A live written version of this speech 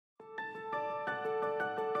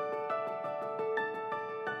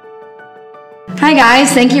Hi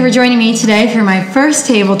guys, thank you for joining me today for my first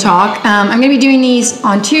table talk. I'm going to be doing these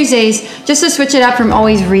on Tuesdays just to switch it up from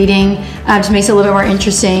always reading, just makes it a little bit more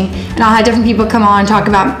interesting. And I'll have different people come on and talk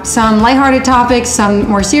about some lighthearted topics, some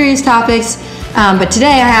more serious topics. But today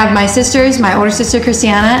I have my sisters, my older sister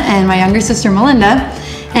Christiana and my younger sister Melinda.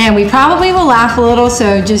 And we probably will laugh a little,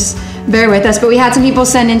 so just bear with us. But we had some people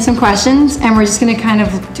send in some questions and we're just going to kind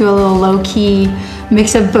of do a little low-key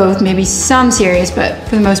mix of both, maybe some serious, but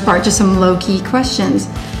for the most part, just some low-key questions.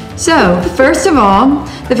 So, first of all,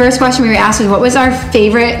 the first question we were asked was, what was our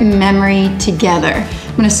favorite memory together?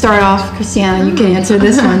 I'm gonna start off, Christiana, you can answer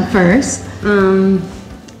this one first.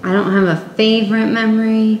 I don't have a favorite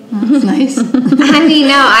memory. That's nice. I mean,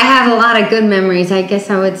 no, I have a lot of good memories. I guess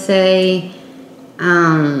I would say,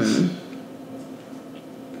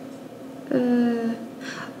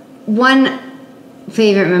 one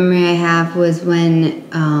favorite memory I have was when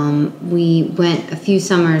we went a few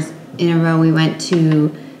summers in a row. We went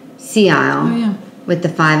to Sea Isle with the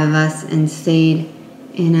 5 of us and stayed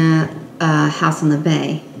in a house on the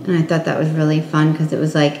bay. And I thought that was really fun because it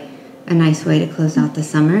was like a nice way to close out the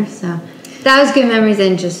summer. So that was good memories,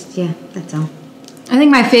 and just, yeah, that's all. I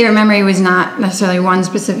think my favorite memory was not necessarily one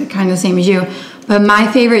specific kind of the same as you, but my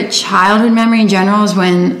favorite childhood memory in general is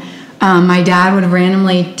when my dad would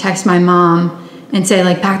randomly text my mom and say,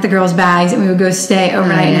 like, pack the girls' bags, and we would go stay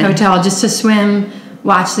overnight in a hotel just to swim,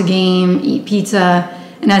 watch the game, eat pizza.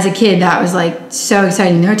 And as a kid, that was, like, so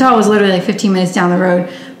exciting. The hotel was literally, like, 15 minutes down the road.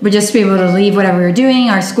 But just to be able to leave whatever we were doing,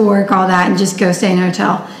 our schoolwork, all that, and just go stay in a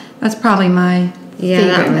hotel. That's probably my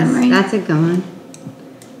favorite memory. That's a good one.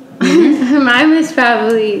 Mine was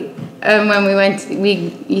probably when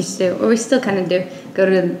we still kind of do, go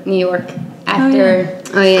to New York after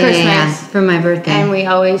Christmas. For my birthday. And we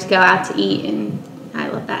always go out to eat, and I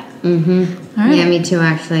love that. Mm-hmm. All right. Yeah, me too,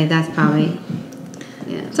 actually. That's probably,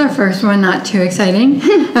 It's our first one, not too exciting.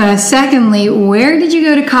 Secondly, where did you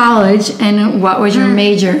go to college, and what was your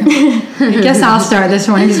major? I guess I'll start this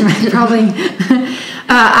one, because probably...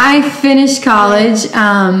 I finished college.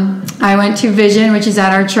 I went to Vision, which is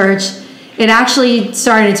at our church. It actually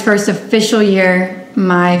started its first official year,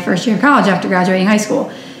 my first year of college after graduating high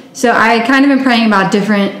school. So I had kind of been praying about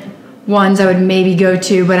different ones I would maybe go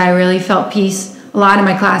to, but I really felt peace. A lot of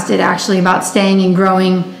my class did, actually, about staying and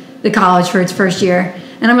growing the college for its first year.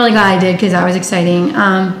 And I'm really glad I did, because that was exciting.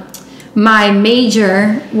 My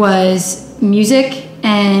major was music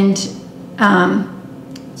and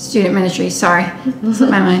student ministries. Sorry,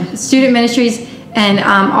 slipped my mind. Student ministries. And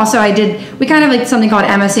also we kind of like something called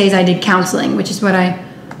MSAs. I did counseling, which is what I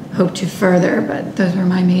hope to further, but those were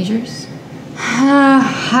my majors.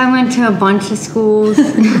 I went to a bunch of schools.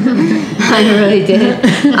 I really did.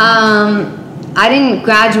 I didn't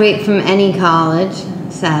graduate from any college,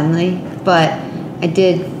 sadly, but I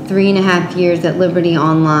did 3.5 years at Liberty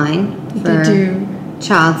Online for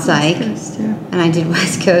child psych, and I did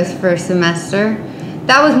West Coast for a semester.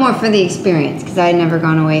 That was more for the experience, because I had never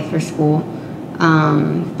gone away for school.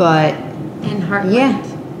 But In Heartland. Yeah.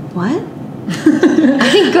 What? I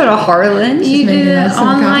didn't go to Harlan. You did an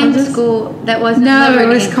online school that wasn't Liberty. It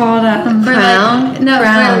was called Crown. Crown. But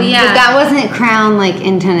that wasn't Crown, like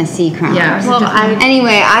in Tennessee Crown. Yeah. Well,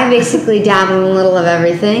 Anyway, I basically dabbled in a little of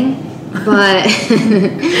everything, but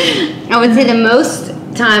I would say the most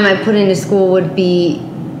time I put into school would be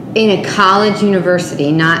in a college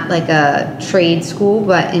university, not like a trade school,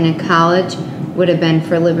 but in a college would have been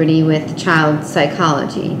for Liberty with child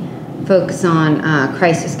psychology, focus on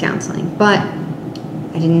crisis counseling. But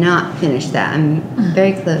I did not finish that. I'm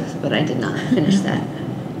very close, but I did not finish that.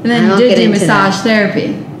 And then you did do massage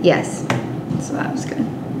therapy. Yes. So that was good.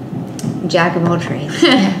 Jack of all trades.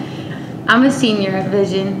 I'm a senior at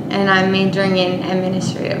Vision, and I'm majoring in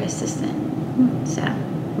administrative assistant. So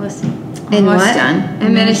we'll see. And what? Done.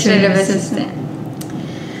 Administrative assistant.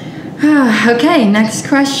 Okay, next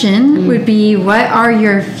question would be, what are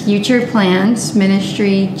your future plans,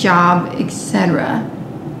 ministry, job, etc.?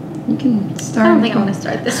 You can start. I don't think I want to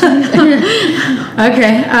start this one.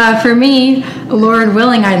 Okay, for me, Lord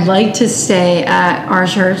willing, I'd like to stay at our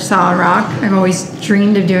church, Solid Rock. I've always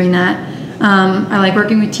dreamed of doing that. I like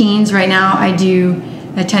working with teens. Right now, I do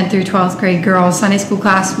a 10th through 12th grade girls Sunday school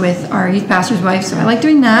class with our youth pastor's wife, so I like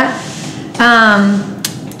doing that.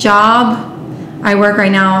 Job, I work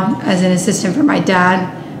right now as an assistant for my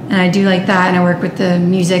dad, and I do like that, and I work with the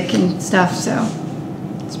music and stuff, so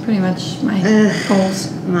it's pretty much my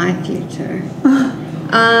goals. My future.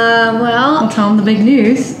 Well, I'll tell them the big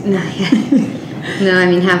news. No, I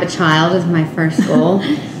mean, have a child is my first goal.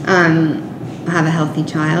 Have a healthy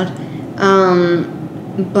child.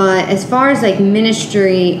 But as far as like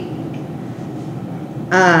ministry,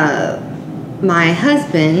 my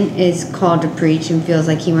husband is called to preach and feels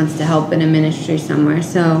like he wants to help in a ministry somewhere.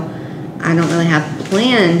 So I don't really have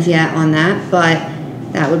plans yet on that, but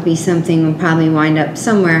that would be something we'll probably wind up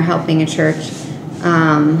somewhere helping a church.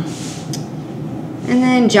 And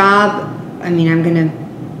then job, I mean, I'm going to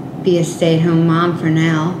be a stay-at-home mom for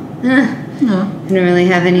now. I don't really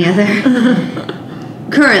have any other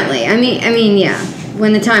currently. I mean, yeah.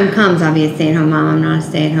 When the time comes, I'll be a stay-at-home mom. I'm not a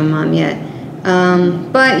stay-at-home mom yet.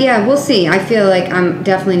 But yeah, we'll see. I feel like I'm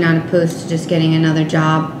definitely not opposed to just getting another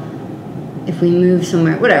job if we move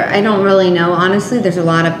somewhere. Whatever. I don't really know. Honestly, there's a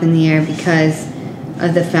lot up in the air because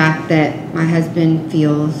of the fact that my husband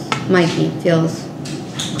Mikey feels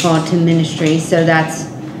called to ministry. So that's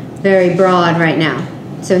very broad right now.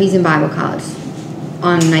 So he's in Bible college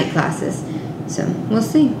on night classes. So we'll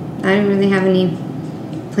see. I don't really have any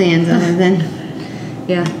plans other than,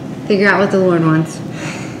 figure out what the Lord wants.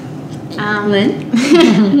 Lynn?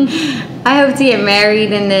 I hope to get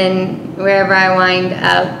married, and then wherever I wind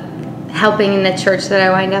up, helping in the church that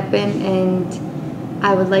I wind up in, and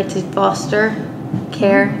I would like to foster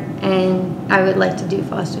care, and I would like to do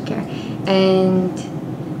foster care, and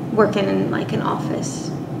working in like an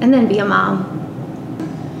office, and then be a mom.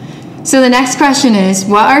 So the next question is,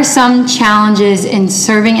 what are some challenges in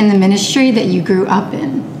serving in the ministry that you grew up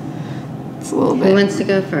in? It's a little bit. Who wants to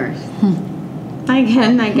go first? I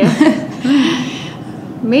guess.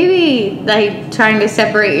 Maybe like trying to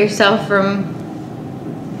separate yourself from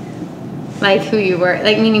like who you were.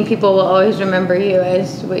 Like, meaning people will always remember you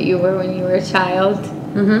as what you were when you were a child.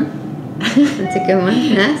 Mm-hmm. That's a good one.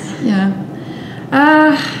 Yes. Yeah.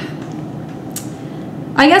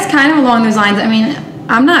 I guess kind of along those lines. I mean,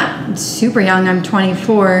 I'm not super young. I'm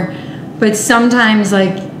 24. But sometimes,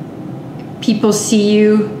 like, people see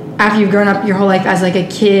you after you've grown up your whole life as, like, a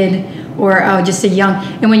kid or just a young.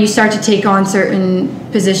 And when you start to take on certain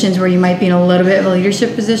positions where you might be in a little bit of a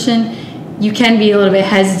leadership position, you can be a little bit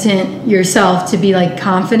hesitant yourself to be, like,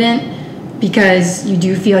 confident because you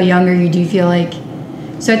do feel younger. You do feel like...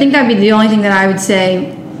 So I think that would be the only thing that I would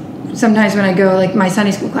say. Sometimes when I go, like, my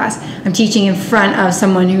Sunday school class, I'm teaching in front of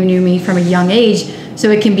someone who knew me from a young age, so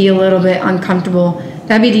it can be a little bit uncomfortable.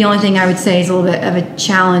 That'd be the only thing I would say is a little bit of a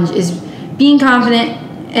challenge, is being confident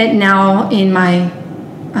at now in my...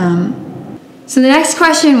 So the next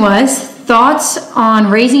question was, thoughts on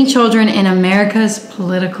raising children in America's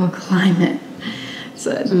political climate. It's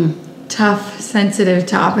a tough, sensitive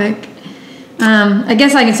topic. I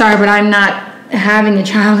guess I can start, but I'm not having a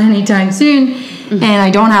child anytime soon. And I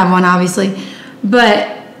don't have one, obviously.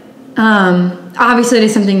 But obviously it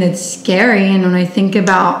is something that's scary. And when I think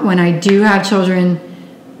about when I do have children,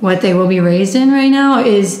 what they will be raised in right now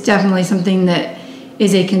is definitely something that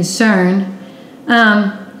is a concern.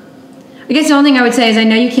 I guess the only thing I would say is I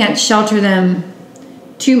know you can't shelter them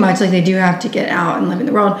too much. Like, they do have to get out and live in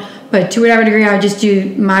the world. But to whatever degree, I would just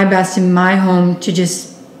do my best in my home to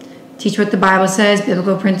just teach what the Bible says,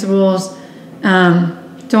 biblical principles.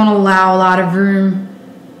 Don't allow a lot of room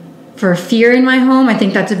for fear in my home. I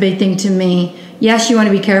think that's a big thing to me. Yes, you want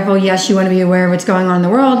to be careful. Yes, you want to be aware of what's going on in the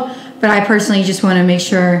world. But I personally just want to make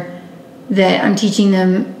sure that I'm teaching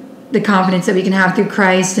them the confidence that we can have through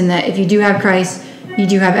Christ, and that if you do have Christ, you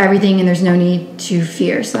do have everything and there's no need to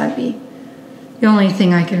fear. So that'd be the only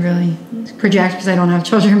thing I could really project because I don't have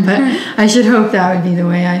children. But I should hope that would be the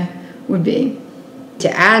way I would be. To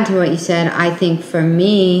add to what you said, I think for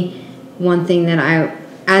me, one thing that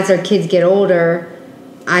as our kids get older,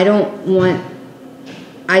 I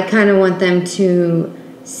kind of want them to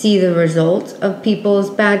see the results of people's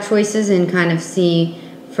bad choices and kind of see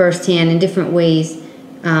firsthand in different ways,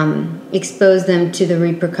 expose them to the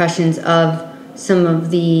repercussions of some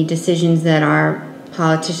of the decisions that our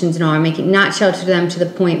politicians and all are making, not shelter them to the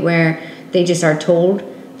point where they just are told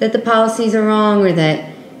that the policies are wrong or that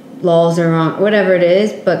laws are wrong, whatever it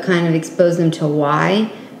is, but kind of expose them to why,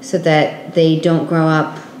 so that they don't grow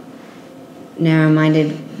up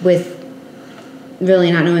narrow-minded with really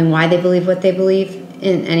not knowing why they believe what they believe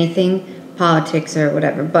in anything, politics or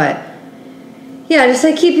whatever. But yeah, just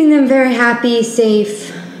like keeping them very happy,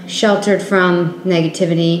 safe, sheltered from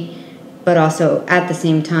negativity, but also at the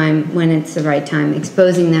same time, when it's the right time,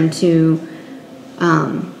 exposing them to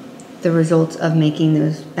the results of making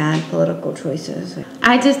those bad political choices.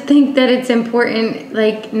 I just think that it's important,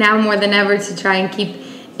 like now more than ever, to try and keep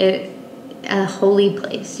it a holy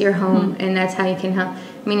place, your home, and that's how you can help.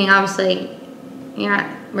 Meaning, obviously, you're not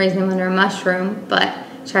raising them under a mushroom, but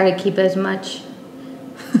try to keep as much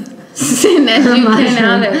sin as you can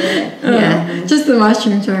out of it. Yeah, just the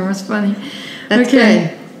mushroom term was funny. That's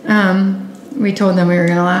okay. Good. We told them we were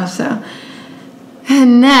going to laugh, so.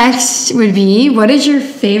 And next would be, what is your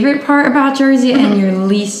favorite part about Jersey and your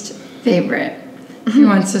least favorite? Who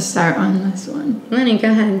wants to start on this one? Lenny, go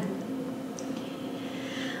ahead.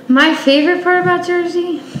 My favorite part about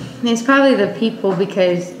Jersey is probably the people,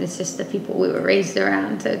 because it's just the people we were raised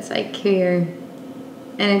around. So it's like here,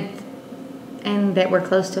 and that we're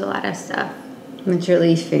close to a lot of stuff. What's your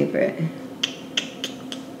least favorite?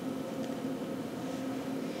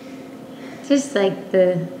 Just like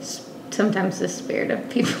sometimes the spirit of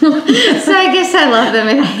people. So I guess I love them,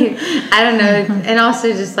 and I don't know. And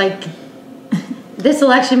also just like this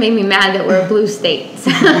election made me mad that we're a blue state.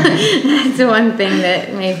 So that's the one thing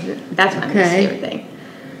that's my least favorite thing.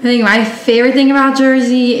 I think my favorite thing about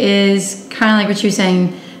Jersey is kind of like what you were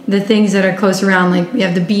saying, the things that are close around. Like we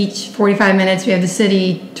have the beach, 45 minutes. We have the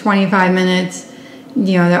city, 25 minutes.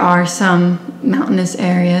 You know, there are some mountainous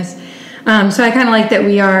areas. So I kind of like that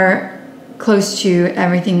we are close to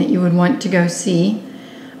everything that you would want to go see.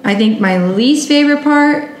 I think my least favorite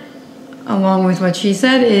part, along with what she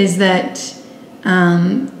said, is that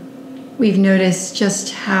we've noticed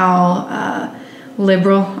just how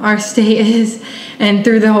liberal our state is, and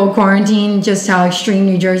through the whole quarantine, just how extreme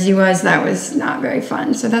New Jersey was. That was not very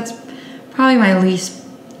fun. So that's probably my least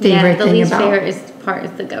favorite thing least about. favorite part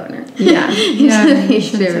is the governor. Yeah, you shouldn't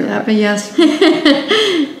say that, but yes.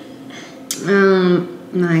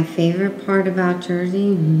 My favorite part about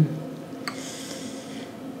Jersey?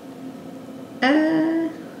 I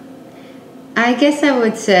guess I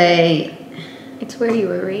would say... It's where you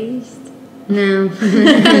were raised? No.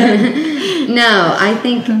 No, I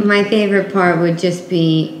think my favorite part would just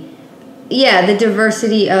be, the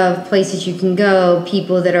diversity of places you can go,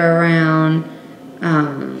 people that are around.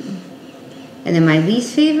 And then my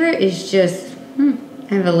least favorite is just,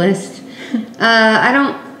 I have a list. I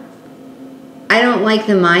don't like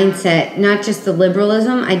the mindset, not just the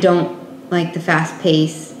liberalism. I don't like the fast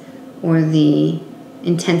pace or the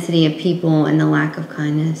intensity of people and the lack of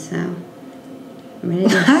kindness. So I'm ready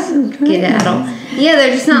to get adults. Yeah,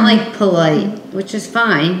 they're just not like polite, which is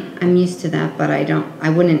fine. I'm used to that, but I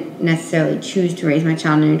wouldn't necessarily choose to raise my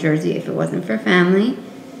child in New Jersey if it wasn't for family.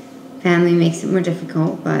 Family makes it more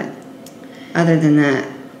difficult, but other than that,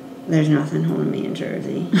 there's nothing holding me in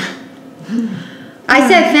Jersey. I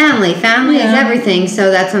said family. Family is everything,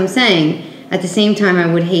 so that's what I'm saying. At the same time, I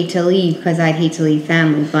would hate to leave because I'd hate to leave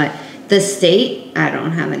family, but the state, I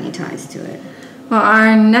don't have any ties to it. Well,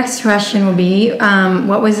 our next question will be,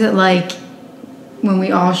 what was it like when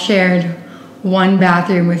we all shared one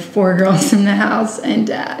bathroom with 4 girls in the house and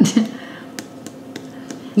Dad?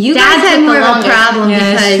 You guys had more of a problem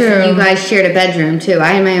because you guys shared a bedroom, too.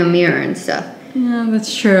 I had my own mirror and stuff. Yeah,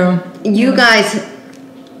 that's true. You guys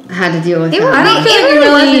had to deal with that. I don't think it really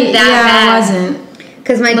wasn't that bad. It wasn't.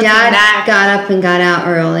 Because my dad got up and got out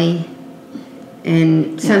early,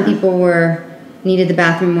 and some people needed the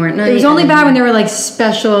bathroom more at night. It was only bad when there were like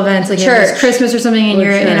special events, like church. It was Christmas or something, and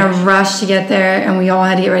you're in a rush to get there, and we all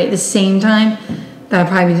had to get ready at the same time. That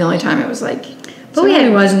would probably be the only time it was like. But we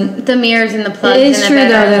wasn't the mirrors and the plugs. It is true though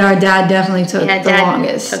that our dad definitely took the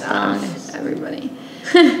longest. Took the longest. Everybody.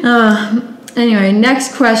 Anyway,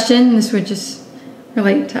 next question. This would just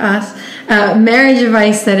relate to us. Marriage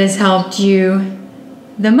advice that has helped you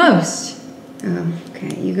the most. Oh,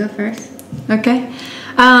 okay. You go first. Okay.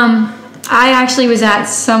 I actually was at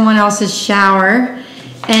someone else's shower,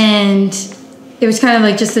 and it was kind of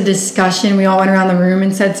like just a discussion. We all went around the room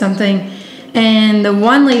and said something, and the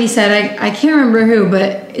one lady said, I can't remember who,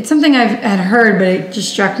 but it's something I had heard, but it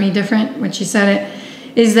just struck me different when she said it,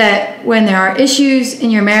 is that when there are issues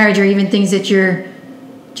in your marriage or even things that you're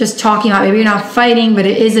just talking about, maybe you're not fighting, but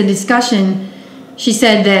it is a discussion, she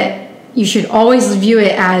said that you should always view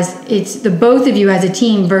it as it's the both of you as a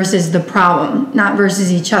team versus the problem, not versus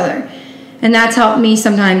each other. And that's helped me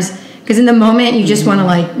sometimes, because in the moment you just want to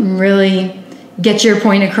like really get your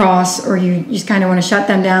point across, or you just kind of want to shut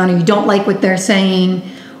them down, or you don't like what they're saying,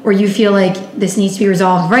 or you feel like this needs to be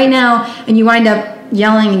resolved right now, and you wind up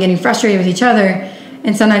yelling and getting frustrated with each other.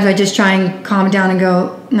 And sometimes I just try and calm it down and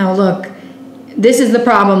go, no, look, this is the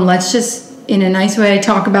problem. Let's just, in a nice way,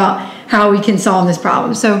 talk about how we can solve this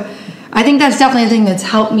problem. So I think that's definitely the thing that's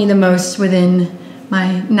helped me the most within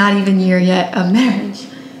my not even year yet of marriage.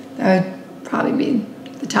 That would probably be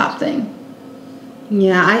the top thing.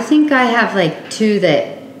 Yeah, I think I have like 2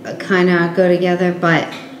 that kind of go together,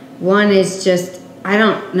 but one is just, I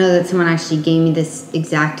don't know that someone actually gave me this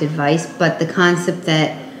exact advice, but the concept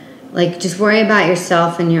that like just worry about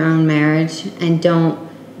yourself and your own marriage, and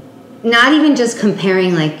not even just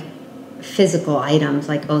comparing like physical items,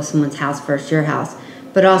 like, oh, someone's house versus your house,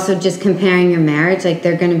 but also just comparing your marriage. Like,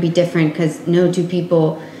 they're going to be different because no 2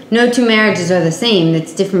 people no two marriages are the same.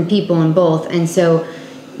 It's different people in both. And so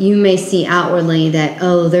you may see outwardly that,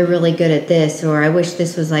 oh, they're really good at this, or I wish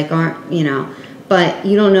this was like, you know, but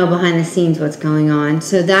you don't know behind the scenes what's going on.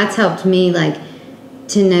 So that's helped me, like,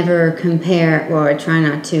 to never compare, or I try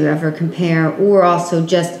not to ever compare, or also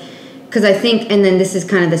just, because I think, and then this is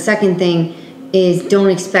kind of the second thing, is don't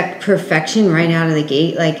expect perfection right out of the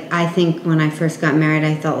gate. Like, I think when I first got married,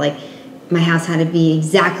 I felt like my house had to be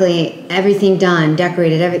exactly everything done,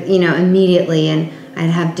 decorated, you know, immediately, and I'd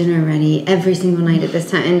have dinner ready every single night at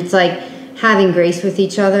this time. And it's like having grace with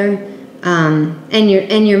each other, and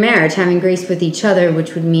your marriage, having grace with each other,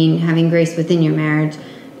 which would mean having grace within your marriage,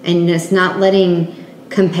 and just not letting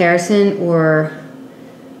comparison, or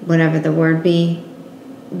whatever the word be,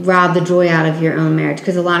 rob the joy out of your own marriage.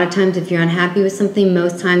 Because a lot of times if you're unhappy with something,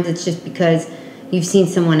 most times it's just because you've seen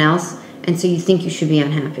someone else, and so you think you should be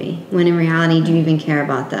unhappy, when in reality, do you even care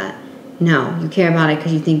about that? No, you care about it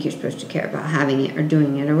because you think you're supposed to care about having it or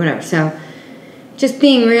doing it or whatever. So just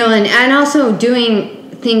being real, and also doing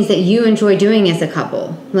things that you enjoy doing as a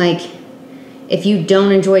couple. Like, if you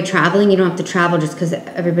don't enjoy traveling, you don't have to travel just because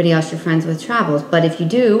everybody else you're friends with travels. But if you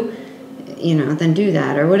do, you know, then do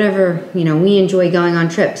that, or whatever. You know, we enjoy going on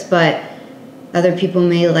trips, but other people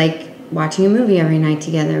may like watching a movie every night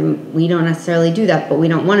together. We don't necessarily do that, but we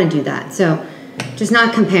don't want to do that. So just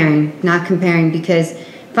not comparing, because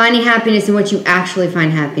finding happiness in what you actually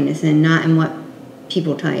find happiness in, not in what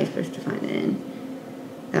people tell you you're supposed to find it in.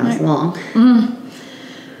 That was long.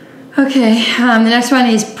 Okay, the next one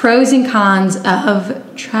is pros and cons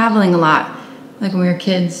of traveling a lot, like when we were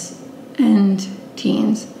kids and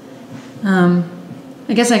teens.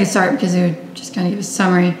 I guess I could start because it would just kind of give a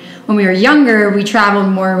summary. When we were younger, we traveled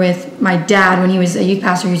more with my dad when he was a youth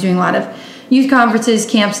pastor. He was doing a lot of youth conferences,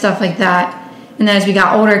 camp, stuff like that. And then as we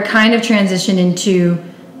got older, kind of transitioned into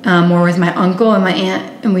more with my uncle and my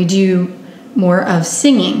aunt, and we do more of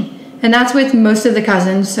singing. And that's with most of the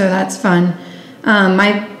cousins, so that's fun.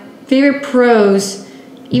 My favorite pros,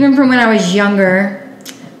 even from when I was younger,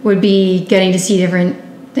 would be getting to see different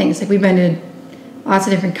things. Like, we've been to lots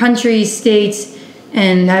of different countries, states,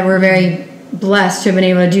 and that we're very blessed to have been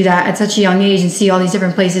able to do that at such a young age and see all these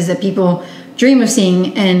different places that people dream of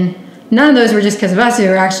seeing. And none of those were just because of us. They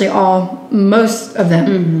were actually most of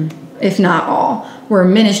them, if not all, were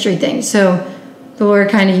ministry things. So the Lord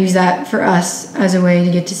kind of used that for us as a way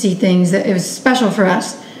to get to see things that it was special for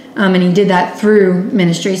us. And he did that through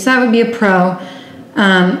ministry. So that would be a pro.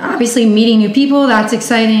 Obviously, meeting new people, that's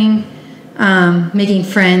exciting. Making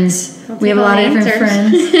friends. We have a lot of different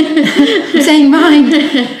friends. I'm saying mine.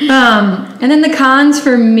 And then the cons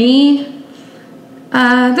for me,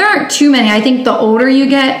 there aren't too many. I think the older you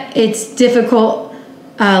get, it's difficult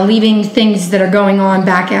leaving things that are going on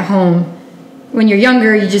back at home. When you're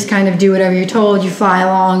younger, you just kind of do whatever you're told. You fly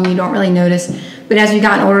along. You don't really notice. But as we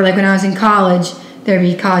got older, like when I was in college, there'd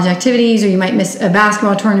be college activities, or you might miss a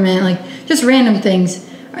basketball tournament, like just random things.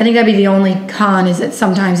 I think that'd be the only con, is that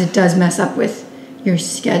sometimes it does mess up with your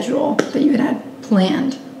schedule that you had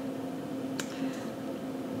planned.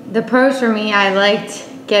 The pros for me, I liked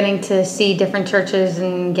getting to see different churches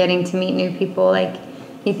and getting to meet new people. Like,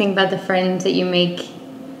 you think about the friends that you make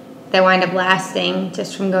that wind up lasting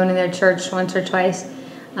just from going to their church once or twice.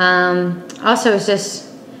 Also, it's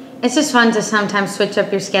just fun to sometimes switch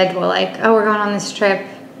up your schedule. Like, oh, we're going on this trip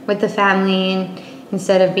with the family, and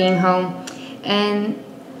instead of being home. And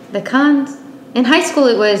the cons, in high school,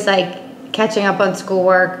 it was like catching up on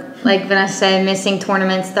schoolwork, like Vanessa said, missing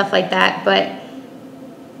tournaments, stuff like that. But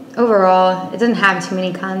overall, it doesn't have too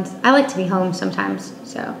many cons. I like to be home sometimes,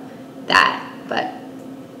 so that. But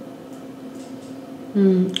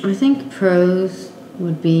I think pros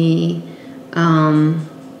would be, I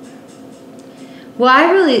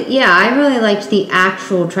really liked the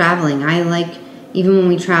actual traveling. I like, even when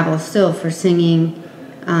we travel still for singing,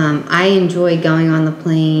 I enjoy going on the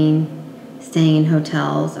plane, staying in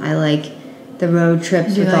hotels. I like the road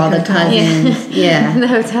trips with all the cousins. Yeah. The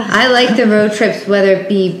hotels. I like the road trips, whether it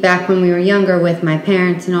be back when we were younger with my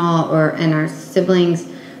parents and all, and our siblings,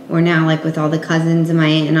 or now like with all the cousins and my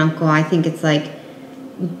aunt and uncle. I think it's like,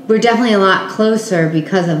 we're definitely a lot closer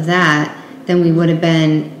because of that than we would have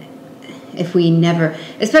been if we never,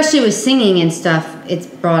 especially with singing and stuff. It's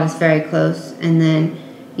brought us very close, and then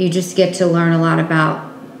you just get to learn a lot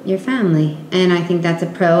about your family, and I think that's a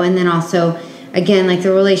pro. And then also, again, like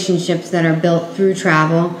the relationships that are built through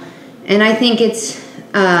travel, and I think it's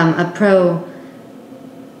a pro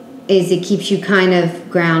is it keeps you kind of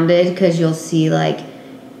grounded, because you'll see, like,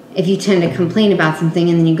 if you tend to complain about something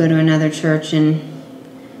and then you go to another church and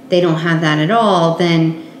they don't have that at all,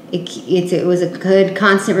 then it was a good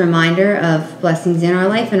constant reminder of blessings in our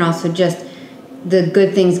life, and also just the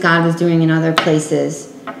good things God was doing in other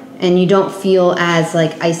places, and you don't feel as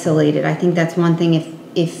like isolated. I think that's one thing,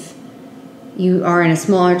 if you are in a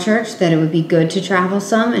smaller church, that it would be good to travel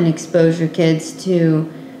some and expose your kids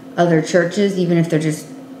to other churches, even if they're just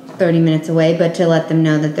 30 minutes away, but to let them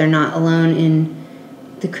know that they're not alone in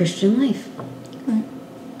the Christian life. Right.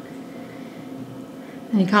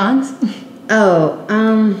 Any cons? No,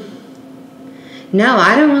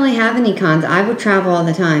 I don't really have any cons. I would travel all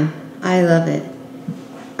the time. I love it.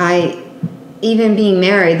 Even being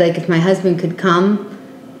married, like if my husband could come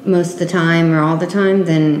most of the time or all the time,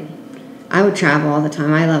 then I would travel all the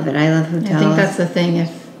time. I love it. I love hotels. I think that's the thing.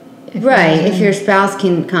 If your spouse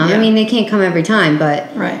can come. Yeah. I mean, they can't come every time,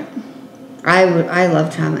 but right. I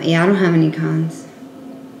love traveling. Yeah, I don't have any cons.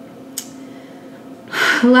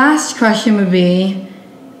 Last question would be,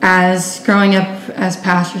 as growing up as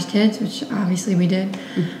pastors' kids, which obviously we did,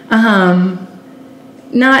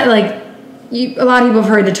 not like a lot of people have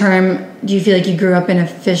heard the term, do you feel like you grew up in a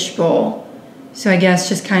fishbowl? So I guess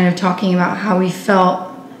just kind of talking about how we felt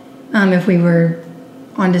if we were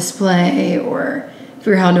on display or if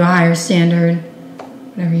we were held to a higher standard,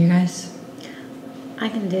 whatever you guys. I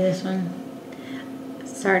can do this one.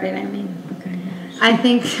 Started, I mean. Okay. I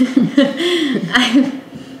think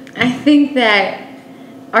I think that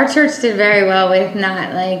our church did very well with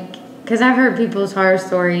not like, because I've heard people's horror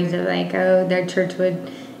stories of like, oh, their church would,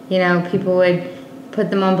 people would put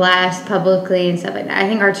them on blast publicly and stuff like that. I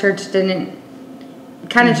think our church didn't,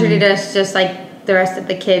 kind of treated us just like the rest of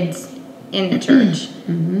the kids in the church.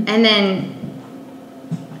 And then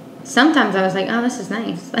sometimes I was like, oh, this is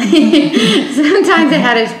nice. Sometimes it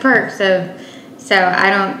had its perks so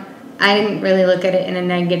I didn't really look at it in a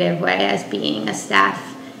negative way as being a staff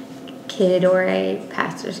kid or a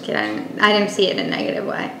pastor's kid. I didn't see it in a negative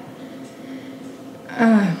way.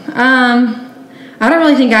 I don't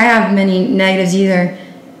really think I have many negatives either.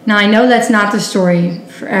 Now, I know that's not the story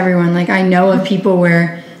for everyone. Like, I know of people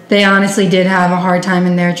where they honestly did have a hard time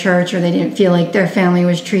in their church, or they didn't feel like their family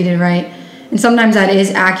was treated right. And sometimes that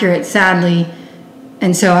is accurate, sadly.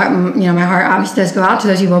 And so, my heart obviously does go out to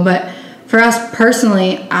those people. But for us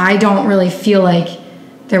personally, I don't really feel like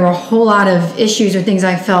there were a whole lot of issues or things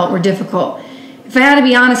I felt were difficult. If I had to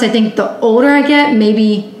be honest, I think the older I get,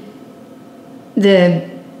 maybe the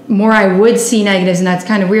more I would see negatives, and that's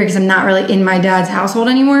kind of weird because I'm not really in my dad's household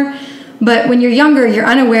anymore. But when you're younger, you're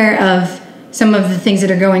unaware of some of the things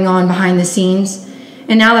that are going on behind the scenes.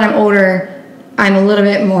 And now that I'm older, I'm a little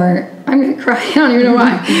bit more, I'm going to cry, I don't even know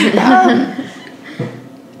why.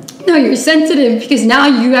 No, you're sensitive because now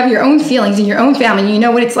you have your own feelings in your own family. You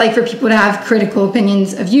know what it's like for people to have critical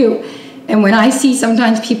opinions of you. And when I see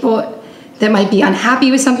sometimes people that might be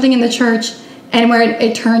unhappy with something in the church, and where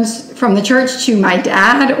it turns from the church to my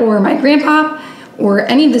dad or my grandpa or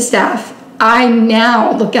any of the staff, I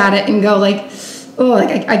now look at it and go like, oh,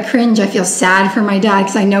 like I cringe. I feel sad for my dad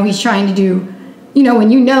because I know he's trying to do,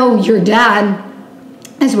 when you know your dad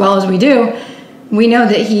as well as we do, we know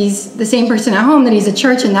that he's the same person at home that he's at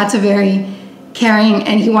church, and that's a very caring,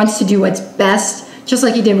 and he wants to do what's best, just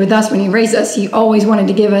like he did with us when he raised us. He always wanted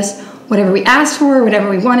to give us whatever we asked for, whatever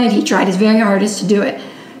we wanted. He tried his very hardest to do it.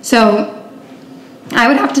 So I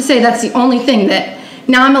would have to say that's the only thing that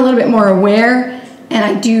now I'm a little bit more aware, and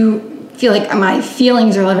I do feel like my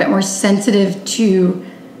feelings are a little bit more sensitive to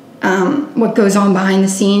what goes on behind the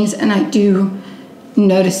scenes, and I do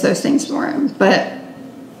notice those things more.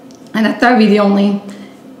 And that would be the only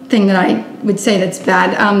thing that I would say that's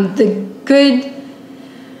bad. The good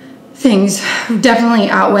things definitely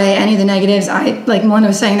outweigh any of the negatives. Like Melinda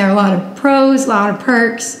was saying, there are a lot of pros, a lot of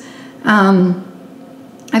perks.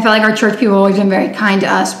 I felt like our church people have always been very kind to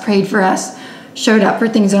us, prayed for us, showed up for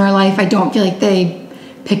things in our life. I don't feel like they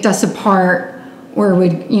picked us apart or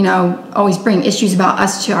would, always bring issues about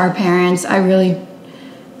us to our parents. I really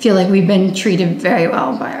feel like we've been treated very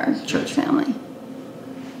well by our church family.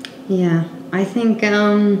 Yeah, I think,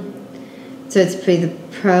 so it's pretty the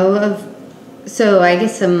pro of, so I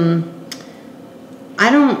guess, I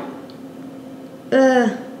don't,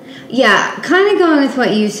 yeah, kind of going with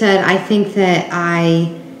what you said, I think that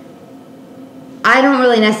I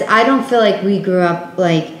don't feel like we grew up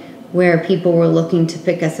like where people were looking to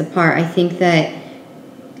pick us apart. I think that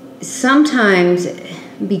sometimes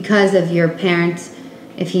because of your parents,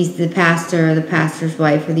 if he's the pastor or the pastor's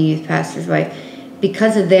wife or the youth pastor's wife,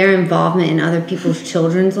 because of their involvement in other people's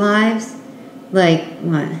children's lives, like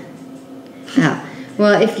what? Oh,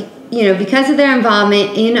 well, if because of their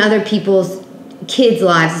involvement in other people's kids'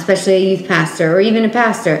 lives, especially a youth pastor or even a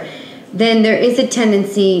pastor, then there is a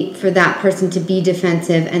tendency for that person to be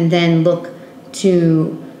defensive and then look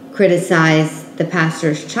to criticize the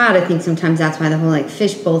pastor's child. I think sometimes that's why the whole like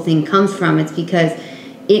fishbowl thing comes from. It's because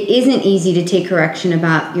it isn't easy to take correction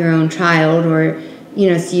about your own child or,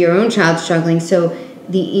 see your own child struggling. So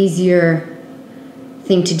the easier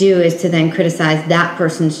thing to do is to then criticize that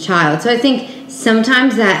person's child. So I think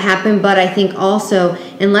sometimes that happened, but I think also,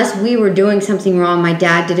 unless we were doing something wrong, my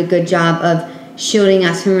dad did a good job of shielding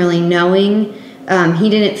us from really knowing. He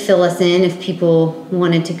didn't fill us in if people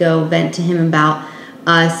wanted to go vent to him about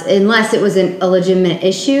us, unless it was a legitimate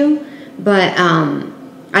issue. But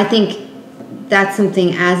I think that's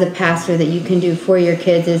something as a pastor that you can do for your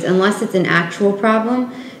kids is, unless it's an actual problem,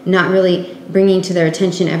 not really bringing to their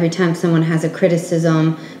attention every time someone has a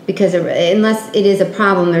criticism, because unless it is a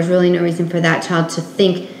problem, there's really no reason for that child to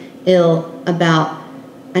think ill about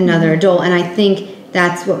another adult. And I think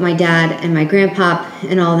that's what my dad and my grandpa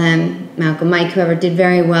and all them, Malcolm, Mike, whoever, did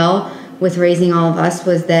very well with raising all of us,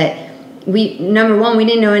 was that number one, we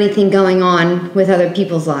didn't know anything going on with other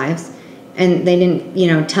people's lives, and they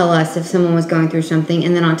didn't, tell us if someone was going through something.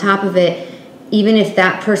 And then on top of it, even if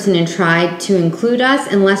that person had tried to include us,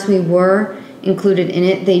 unless we were included in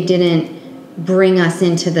it, they didn't bring us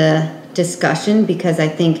into the discussion, because I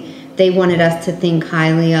think they wanted us to think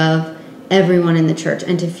highly of everyone in the church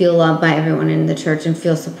and to feel loved by everyone in the church and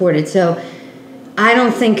feel supported. So I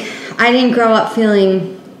didn't grow up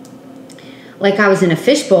feeling like I was in a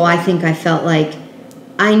fishbowl. I think I felt like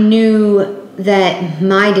I knew that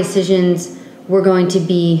my decisions were going to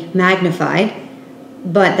be magnified,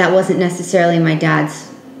 but that wasn't necessarily my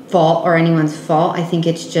dad's fault or anyone's fault. I think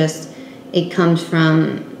it comes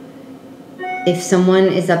from, if someone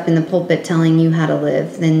is up in the pulpit telling you how to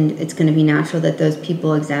live, then it's going to be natural that those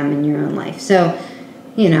people examine your own life. So,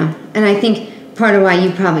 and I think part of why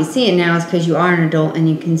you probably see it now is because you are an adult and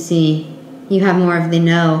you can see, you have more of the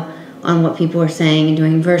know on what people are saying and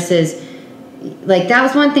doing, versus, like, that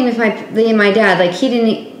was one thing with my dad. Like, he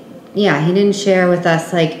didn't share with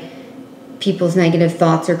us, like, people's negative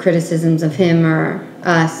thoughts or criticisms of him or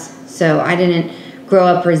us. So I didn't grow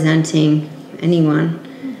up resenting anyone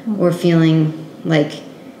or feeling like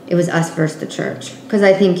it was us versus the church. Because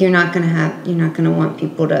I think you're not going to want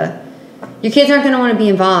people to, your kids aren't going to want to be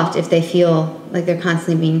involved if they feel like they're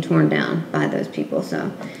constantly being torn down by those people.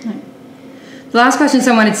 So the last question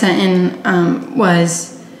someone had sent in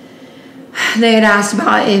was, they had asked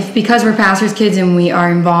about if, because we're pastors' kids and we are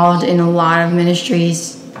involved in a lot of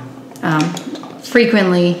ministries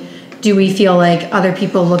frequently, do we feel like other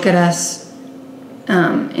people look at us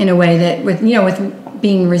in a way that, with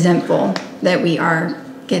being resentful that we are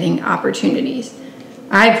getting opportunities?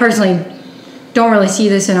 I personally don't really see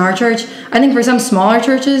this in our church. I think for some smaller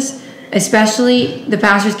churches, especially, the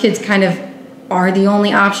pastors' kids kind of are the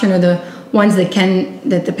only option, or the ones that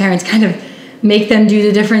the parents kind of make them do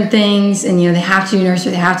the different things, and they have to do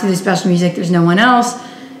nursery, they have to do special music, there's no one else.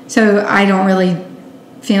 So I don't really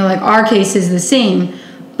feel like our case is the same.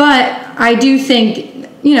 But I do think,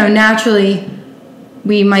 naturally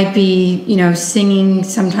we might be, singing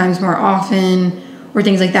sometimes more often or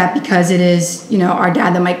things like that, because it is, our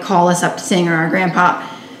dad that might call us up to sing, or our grandpa.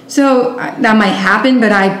 So that might happen,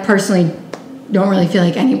 but I personally don't really feel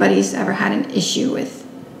like anybody's ever had an issue with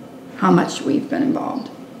how much we've been involved.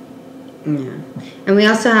 Yeah. And we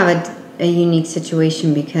also have a unique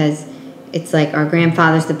situation, because it's like our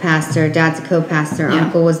grandfather's the pastor, dad's a co-pastor,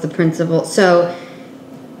 uncle was the principal. So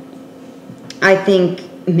I think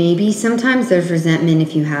maybe sometimes there's resentment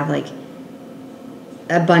if you have like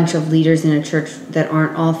a bunch of leaders in a church that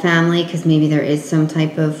aren't all family, because maybe there is some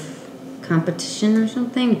type of competition or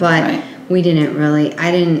something. But we didn't really,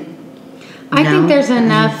 I think there's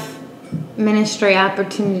enough ministry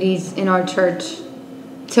opportunities in our church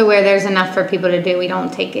to where there's enough for people to do. We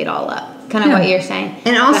don't take it all up. Kind of what you're saying.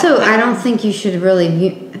 And also, I don't think you should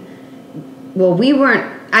really we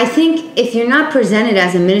weren't. I think if you're not presented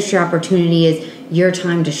as a ministry opportunity as your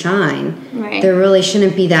time to shine, there really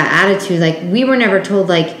shouldn't be that attitude. Like, we were never told,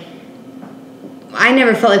 like, I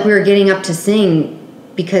never felt like we were getting up to sing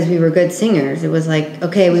because we were good singers. It was like,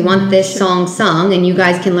 okay, we want this song sung, and you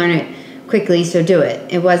guys can learn it quickly, so do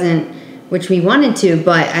it. It wasn't, which we wanted to,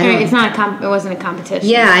 but it's not. It wasn't a competition.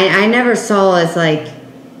 Yeah, I never saw as like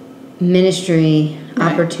ministry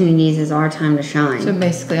opportunities as our time to shine. So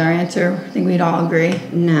basically, our answer, I think we'd all agree.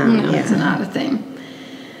 No, it's not a thing.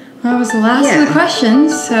 Well, that was the last of the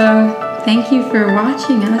questions. So thank you for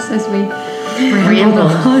watching us as we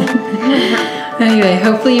rambled on. Anyway,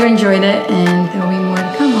 hopefully you enjoyed it, and there'll be